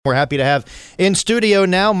We're happy to have in studio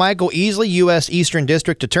now Michael Easley, U.S. Eastern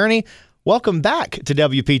District Attorney. Welcome back to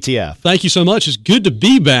WPTF. Thank you so much. It's good to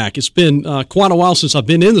be back. It's been quite a while since I've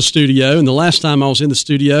been in the studio, and the last time I was in the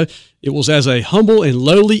studio, it was as a humble and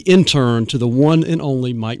lowly intern to the one and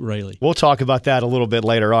only Mike Raley. We'll talk about that a little bit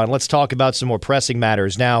later on. Let's talk about some more pressing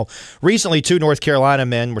matters. Now, recently, 2 North Carolina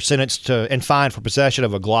men were sentenced to and fined for possession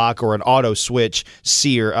of a Glock or an auto switch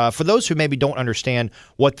sear. For those who maybe don't understand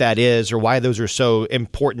what that is or why those are so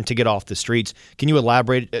important to get off the streets, can you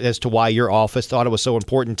elaborate as to why your office thought it was so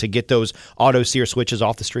important to get those auto sear switches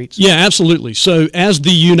off the streets? Yeah, absolutely. So as the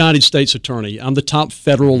United States Attorney, I'm the top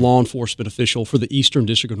federal law enforcement official for the Eastern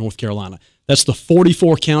District of North Carolina. That's the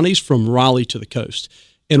 44 counties from Raleigh to the coast.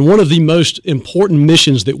 And one of the most important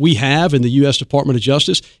missions that we have in the U.S. Department of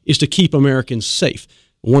Justice is to keep Americans safe.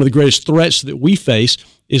 One of the greatest threats that we face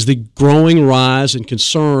is the growing rise and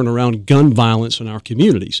concern around gun violence in our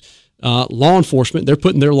communities. Law enforcement, they're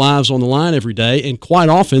putting their lives on the line every day, and quite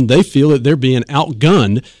often they feel that they're being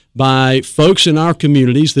outgunned by folks in our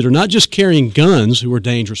communities that are not just carrying guns who are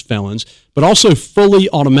dangerous felons, but also fully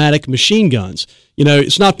automatic machine guns. You know,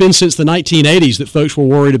 it's not been since the 1980s that folks were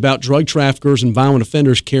worried about drug traffickers and violent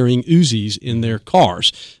offenders carrying Uzis in their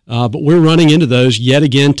cars. But we're running into those yet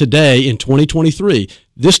again today in 2023.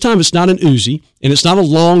 This time it's not an Uzi, and it's not a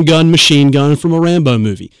long gun machine gun from a Rambo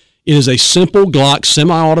movie. It is a simple Glock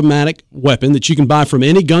semi-automatic weapon that you can buy from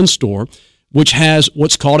any gun store, which has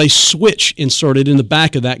what's called a switch inserted in the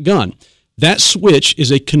back of that gun. That switch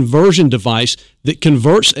is a conversion device that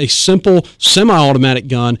converts a simple semi-automatic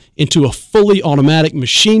gun into a fully automatic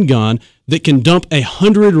machine gun that can dump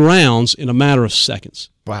 100 rounds in a matter of seconds.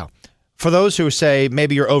 Wow. For those who say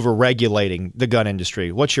maybe you're over-regulating the gun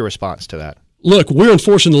industry, what's your response to that? Look, we're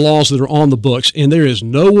enforcing the laws that are on the books, and there is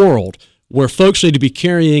no world where folks need to be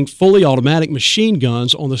carrying fully automatic machine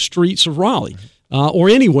guns on the streets of Raleigh or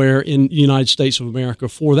anywhere in the United States of America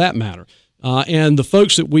for that matter. And the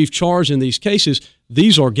folks that we've charged in these cases,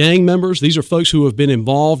 these are gang members. These are folks who have been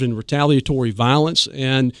involved in retaliatory violence.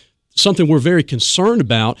 And something we're very concerned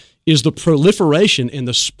about is the proliferation and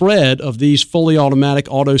the spread of these fully automatic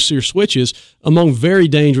auto sear switches among very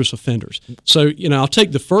dangerous offenders. So, you know, I'll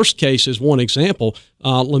take the first case as one example.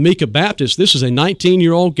 Lamika Baptist, this is a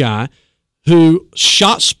 19-year-old guy who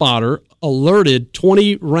ShotSpotter alerted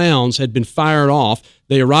 20 rounds had been fired off.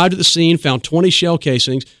 They arrived at the scene, found 20 shell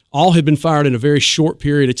casings. All had been fired in a very short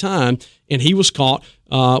period of time, and he was caught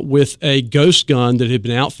with a ghost gun that had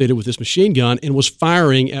been outfitted with this machine gun and was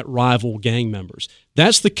firing at rival gang members.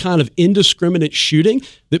 That's the kind of indiscriminate shooting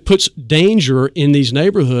that puts danger in these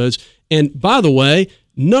neighborhoods. And by the way,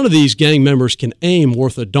 none of these gang members can aim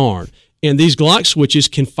worth a darn. And these Glock switches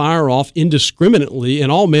can fire off indiscriminately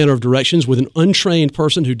in all manner of directions with an untrained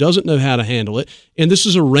person who doesn't know how to handle it. And this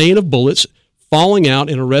is a rain of bullets falling out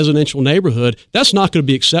in a residential neighborhood. That's not going to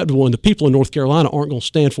be acceptable, and the people in North Carolina aren't going to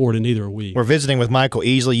stand for it, and neither are we. We're visiting with Michael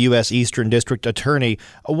Easley, U.S. Eastern District Attorney.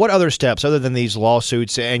 What other steps, other than these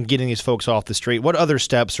lawsuits and getting these folks off the street, what other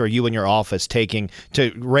steps are you and your office taking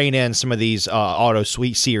to rein in some of these auto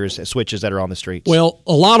switches that are on the streets? Well,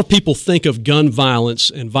 a lot of people think of gun violence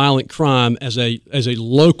and violent crime as a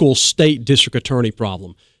local state district attorney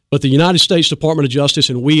problem. But the United States Department of Justice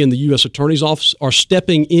and we in the U.S. Attorney's Office are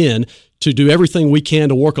stepping in to do everything we can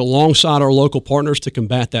to work alongside our local partners to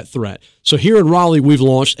combat that threat. So here in Raleigh, we've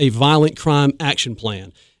launched a violent crime action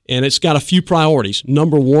plan, and it's got a few priorities.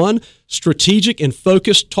 Number one, strategic and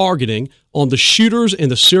focused targeting on the shooters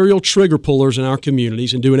and the serial trigger pullers in our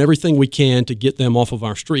communities and doing everything we can to get them off of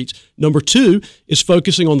our streets. Number two is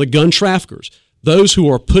focusing on the gun traffickers, those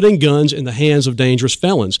who are putting guns in the hands of dangerous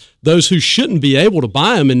felons, those who shouldn't be able to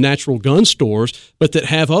buy them in natural gun stores, but that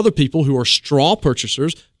have other people who are straw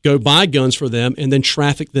purchasers go buy guns for them and then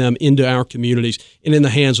traffic them into our communities and in the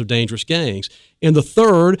hands of dangerous gangs. And the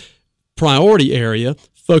third priority area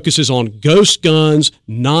focuses on ghost guns,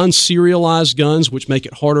 non-serialized guns, which make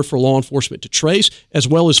it harder for law enforcement to trace, as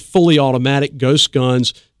well as fully automatic ghost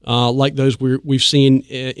guns like those we've seen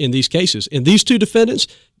in these cases. And these two defendants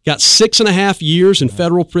got 6.5 years in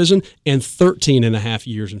federal prison and 13.5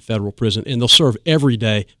 years in federal prison, and they'll serve every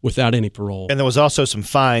day without any parole. And there was also some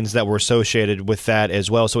fines that were associated with that as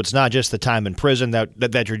well. So it's not just the time in prison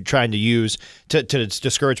that you're trying to use to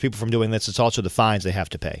discourage people from doing this. It's also the fines they have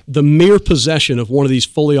to pay. The mere possession of one of these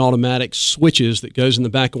fully automatic switches that goes in the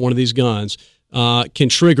back of one of these guns can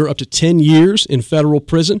trigger up to 10 years in federal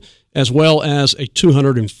prison, as well as a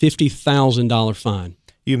 $250,000 fine.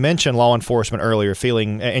 You mentioned law enforcement earlier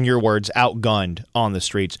feeling, in your words, outgunned on the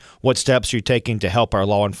streets. What steps are you taking to help our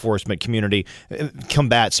law enforcement community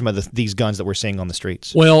combat some of these guns that we're seeing on the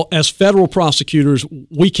streets? Well, as federal prosecutors,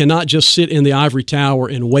 we cannot just sit in the ivory tower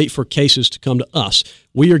and wait for cases to come to us.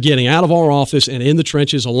 We are getting out of our office and in the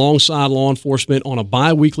trenches alongside law enforcement on a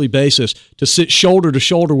bi-weekly basis to sit shoulder to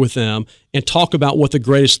shoulder with them and talk about what the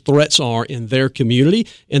greatest threats are in their community,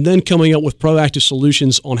 and then coming up with proactive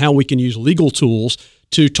solutions on how we can use legal tools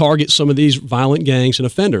to target some of these violent gangs and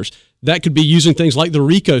offenders. That could be using things like the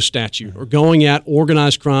RICO statute or going at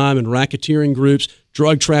organized crime and racketeering groups,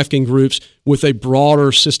 drug trafficking groups with a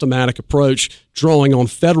broader systematic approach, drawing on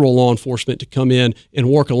federal law enforcement to come in and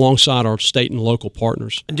work alongside our state and local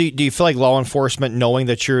partners. Do you feel like law enforcement, knowing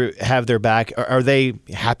that you have their back, are they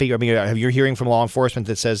happy? I mean, have you hearing from law enforcement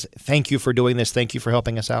that says, thank you for doing this, thank you for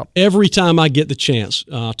helping us out? Every time I get the chance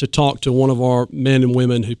to talk to one of our men and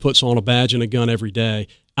women who puts on a badge and a gun every day,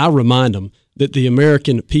 I remind them that the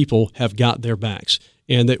American people have got their backs,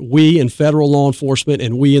 and that we in federal law enforcement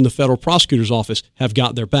and we in the federal prosecutor's office have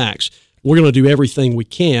got their backs. We're going to do everything we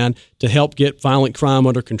can to help get violent crime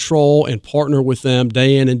under control and partner with them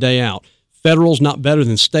day in and day out. Federal's not better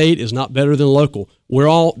than state, is not better than local. We're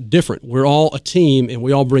all different. We're all a team, and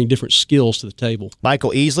we all bring different skills to the table.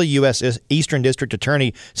 Michael Easley, U.S. Eastern District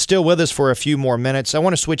Attorney, still with us for a few more minutes. I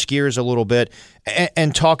want to switch gears a little bit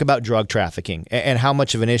and talk about drug trafficking and how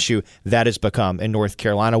much of an issue that has become in North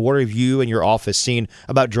Carolina. What have you and your office seen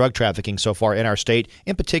about drug trafficking so far in our state,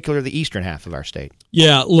 in particular the eastern half of our state?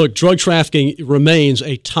 Yeah, look, drug trafficking remains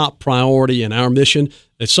a top priority in our mission.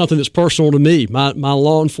 It's something that's personal to me. My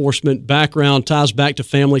law enforcement background ties back to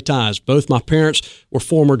family ties. Both my parents were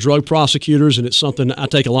former drug prosecutors, and it's something I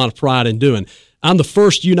take a lot of pride in doing. I'm the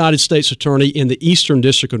first United States attorney in the Eastern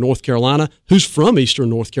District of North Carolina who's from Eastern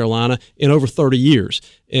North Carolina in over 30 years.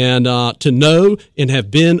 And to know and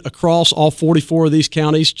have been across all 44 of these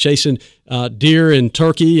counties chasing deer and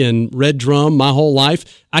turkey and red drum my whole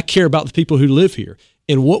life, I care about the people who live here.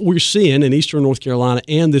 And what we're seeing in Eastern North Carolina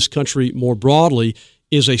and this country more broadly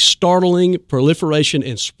is a startling proliferation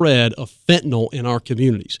and spread of fentanyl in our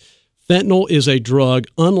communities. Fentanyl is a drug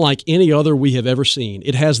unlike any other we have ever seen.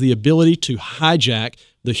 It has the ability to hijack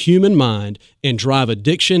the human mind and drive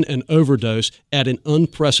addiction and overdose at an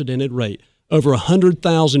unprecedented rate. Over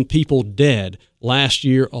 100,000 people dead last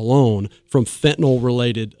year alone from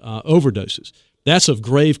fentanyl-related overdoses. That's of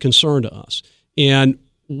grave concern to us. And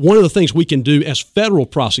one of the things we can do as federal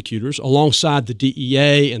prosecutors, alongside the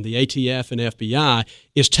DEA and the ATF and FBI,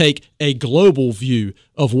 is take a global view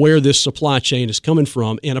of where this supply chain is coming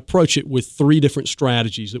from and approach it with three different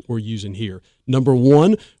strategies that we're using here. Number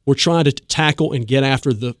one, we're trying to tackle and get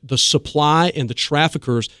after the supply and the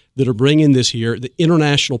traffickers that are bringing this here, the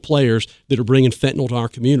international players that are bringing fentanyl to our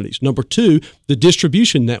communities. Number two, the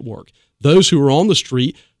distribution network, those who are on the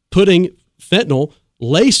street putting fentanyl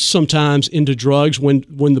laced sometimes into drugs when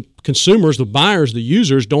the consumers, the buyers, the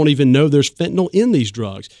users don't even know there's fentanyl in these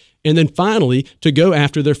drugs. And then finally, to go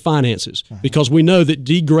after their finances, because we know that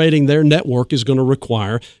degrading their network is going to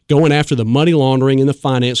require going after the money laundering and the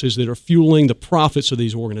finances that are fueling the profits of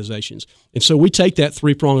these organizations. And so we take that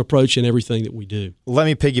three-prong approach in everything that we do. Let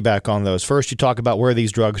me piggyback on those. First, you talk about where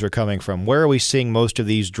these drugs are coming from. Where are we seeing most of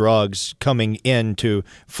these drugs coming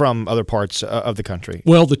from other parts of the country?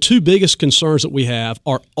 Well, the two biggest concerns that we have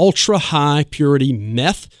are ultra-high purity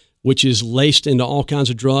meth, which is laced into all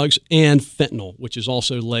kinds of drugs, and fentanyl, which is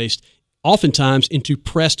also laced oftentimes into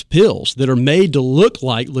pressed pills that are made to look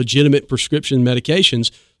like legitimate prescription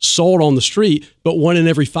medications sold on the street, but 1 in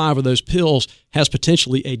every 5 of those pills has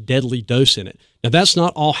potentially a deadly dose in it. Now, that's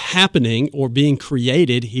not all happening or being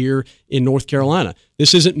created here in North Carolina.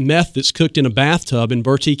 This isn't meth that's cooked in a bathtub in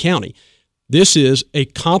Bertie County. This is a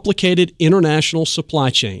complicated international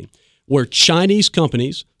supply chain where Chinese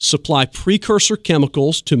companies supply precursor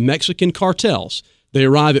chemicals to Mexican cartels. They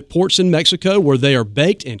arrive at ports in Mexico where they are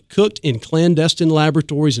baked and cooked in clandestine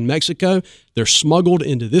laboratories in Mexico. They're smuggled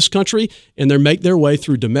into this country, and they make their way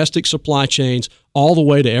through domestic supply chains all the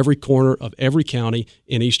way to every corner of every county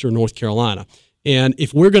in eastern North Carolina. And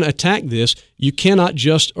if we're going to attack this, you cannot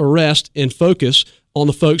just arrest and focus on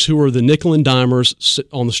the folks who are the nickel and dimers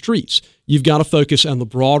on the streets. You've got to focus on the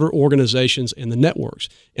broader organizations and the networks.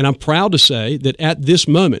 And I'm proud to say that at this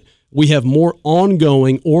moment, we have more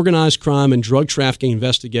ongoing organized crime and drug trafficking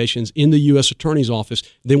investigations in the U.S. Attorney's Office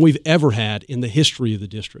than we've ever had in the history of the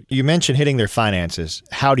district. You mentioned hitting their finances.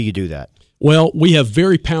 How do you do that? Well, we have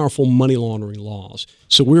very powerful money laundering laws.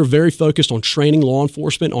 So we're very focused on training law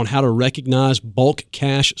enforcement on how to recognize bulk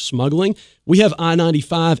cash smuggling. We have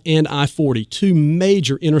I-95 and I-40, two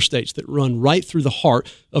major interstates that run right through the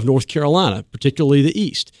heart of North Carolina, particularly the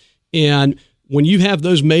east. And when you have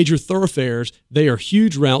those major thoroughfares, they are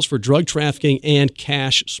huge routes for drug trafficking and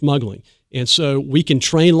cash smuggling. And so we can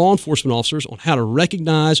train law enforcement officers on how to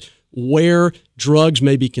recognize where drugs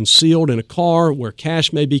may be concealed in a car, where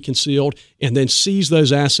cash may be concealed, and then seize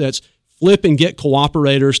those assets, flip and get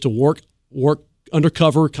cooperators to work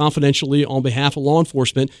undercover confidentially on behalf of law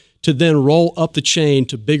enforcement to then roll up the chain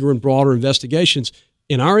to bigger and broader investigations.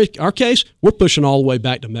 In our case, we're pushing all the way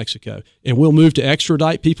back to Mexico, and we'll move to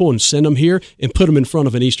extradite people and send them here and put them in front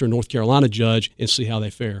of an Eastern North Carolina judge and see how they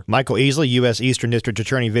fare. Michael Easley, U.S. Eastern District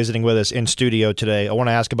Attorney, visiting with us in studio today. I want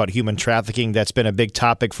to ask about human trafficking. That's been a big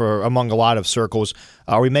topic among a lot of circles.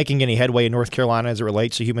 Are we making any headway in North Carolina as it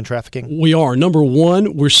relates to human trafficking? We are. Number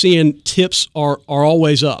one, we're seeing tips are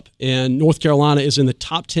always up, and North Carolina is in the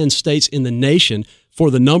top 10 states in the nation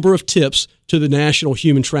for the number of tips to the National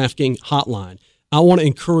Human Trafficking Hotline. I want to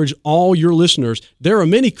encourage all your listeners. There are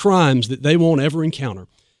many crimes that they won't ever encounter,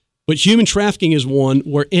 but human trafficking is one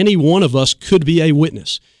where any one of us could be a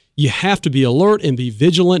witness. You have to be alert and be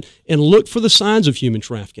vigilant and look for the signs of human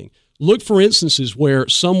trafficking. Look for instances where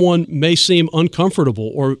someone may seem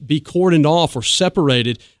uncomfortable or be cordoned off or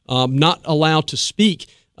separated, not allowed to speak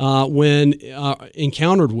when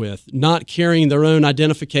encountered with, not carrying their own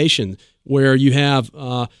identification, where you have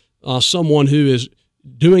someone who is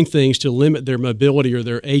doing things to limit their mobility or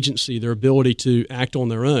their agency, their ability to act on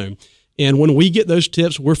their own. And when we get those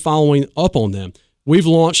tips, we're following up on them. We've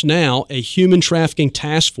launched now a human trafficking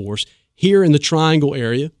task force here in the Triangle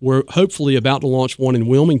area. We're hopefully about to launch one in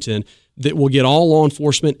Wilmington that will get all law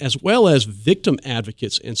enforcement as well as victim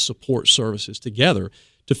advocates and support services together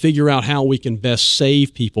to figure out how we can best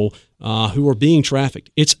save people who are being trafficked.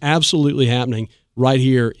 It's absolutely happening right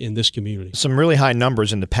here in this community. Some really high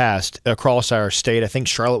numbers in the past across our state. I think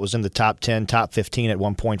Charlotte was in the top 10, top 15 at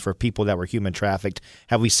one point for people that were human trafficked.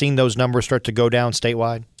 Have we seen those numbers start to go down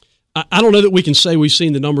statewide? I don't know that we can say we've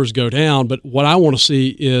seen the numbers go down, but what I want to see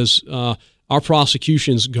is our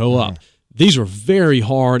prosecutions go up. These are very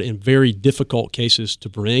hard and very difficult cases to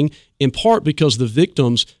bring, in part because the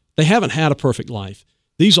victims, they haven't had a perfect life.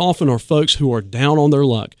 These often are folks who are down on their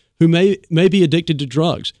luck, who may be addicted to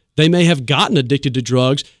drugs. They may have gotten addicted to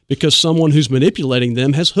drugs because someone who's manipulating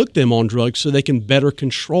them has hooked them on drugs so they can better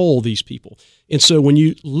control these people. And so when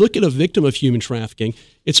you look at a victim of human trafficking,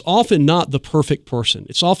 it's often not the perfect person.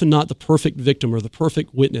 It's often not the perfect victim or the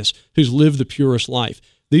perfect witness who's lived the purest life.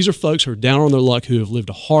 These are folks who are down on their luck, who have lived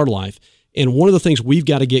a hard life. And one of the things we've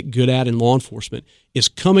got to get good at in law enforcement is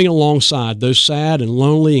coming alongside those sad and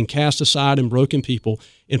lonely and cast aside and broken people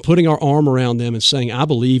and putting our arm around them and saying, I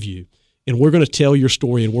believe you. And we're going to tell your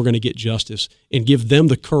story, and we're going to get justice and give them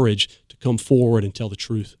the courage to come forward and tell the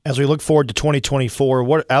truth. As we look forward to 2024,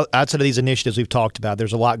 what outside of these initiatives we've talked about,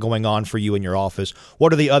 there's a lot going on for you in your office.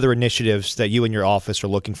 What are the other initiatives that you and your office are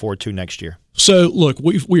looking forward to next year? So, look,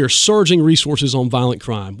 we are surging resources on violent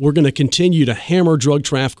crime. We're going to continue to hammer drug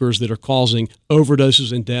traffickers that are causing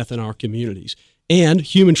overdoses and death in our communities. And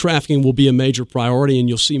human trafficking will be a major priority, and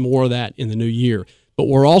you'll see more of that in the new year. But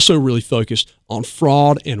we're also really focused on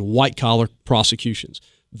fraud and white-collar prosecutions.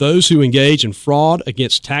 Those who engage in fraud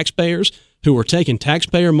against taxpayers, who are taking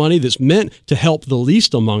taxpayer money that's meant to help the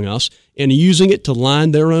least among us and using it to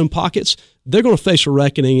line their own pockets, they're going to face a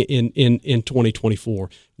reckoning in 2024.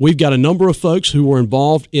 We've got a number of folks who were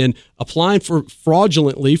involved in applying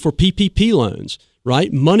fraudulently for PPP loans,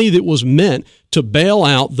 right? Money that was meant to bail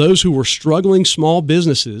out those who were struggling small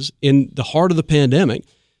businesses in the heart of the pandemic,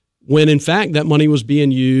 when in fact that money was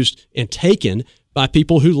being used and taken by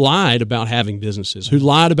people who lied about having businesses, who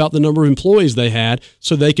lied about the number of employees they had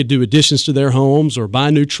so they could do additions to their homes or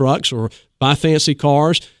buy new trucks or buy fancy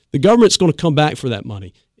cars. The government's going to come back for that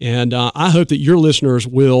money. And I hope that your listeners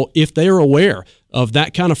will, if they are aware of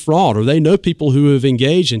that kind of fraud or they know people who have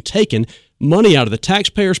engaged and taken money out of the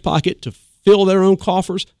taxpayer's pocket to fill their own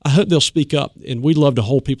coffers, I hope they'll speak up, and we'd love to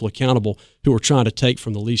hold people accountable who are trying to take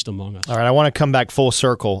from the least among us. All right, I want to come back full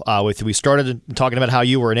circle with you. We started talking about how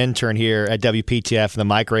you were an intern here at WPTF in the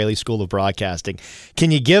Mike Raley School of Broadcasting. Can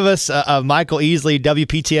you give us a Michael Easley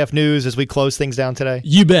WPTF News as we close things down today?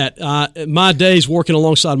 You bet. My days working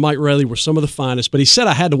alongside Mike Raley were some of the finest, but he said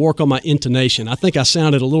I had to work on my intonation. I think I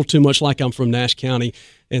sounded a little too much like I'm from Nash County,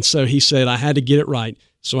 and so he said I had to get it right,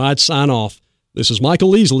 so I'd sign off. This is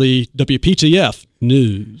Michael Easley, WPTF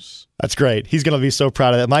News. That's great. He's going to be so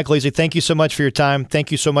proud of that. Michael Easley, thank you so much for your time. Thank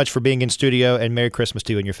you so much for being in studio, and Merry Christmas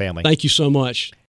to you and your family. Thank you so much.